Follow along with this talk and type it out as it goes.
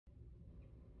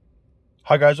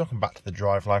Hi guys, welcome back to the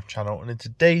Drive Life channel, and in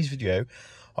today's video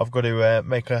I've got to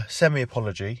make a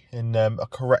semi-apology and a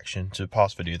correction to a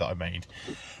past video that I made.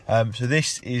 So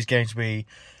this is going to be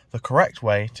the correct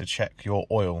way to check your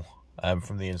oil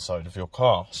from the inside of your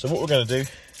car. So what we're going to do,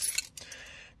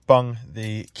 bung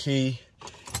the key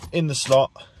in the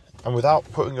slot, and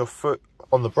without putting your foot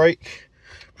on the brake,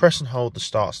 press and hold the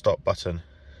start-stop button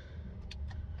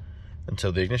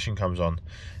until the ignition comes on.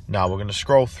 Now we're going to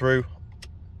scroll through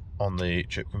on the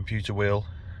trip computer wheel,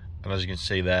 and as you can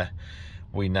see there,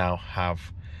 we now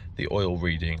have the oil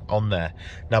reading on there.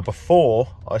 Now before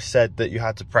I said that you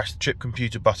had to press the trip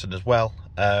computer button as well,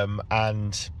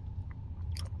 and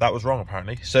that was wrong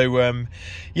apparently. So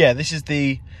yeah, this is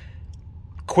the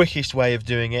quickest way of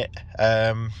doing it.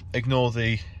 Ignore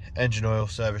the engine oil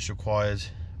service required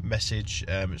message.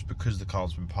 It's because the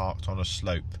car's been parked on a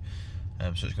slope,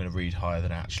 so it's going to read higher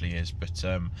than it actually is. But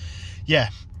yeah,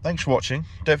 thanks for watching.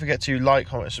 Don't forget to like,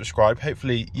 comment and subscribe.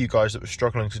 Hopefully you guys that were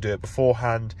struggling to do it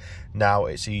beforehand, now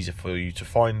it's easier for you to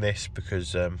find this,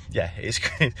 because yeah,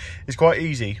 it's quite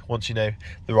easy once you know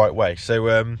the right way.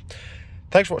 So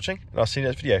thanks for watching, and I'll see you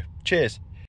next video. Cheers.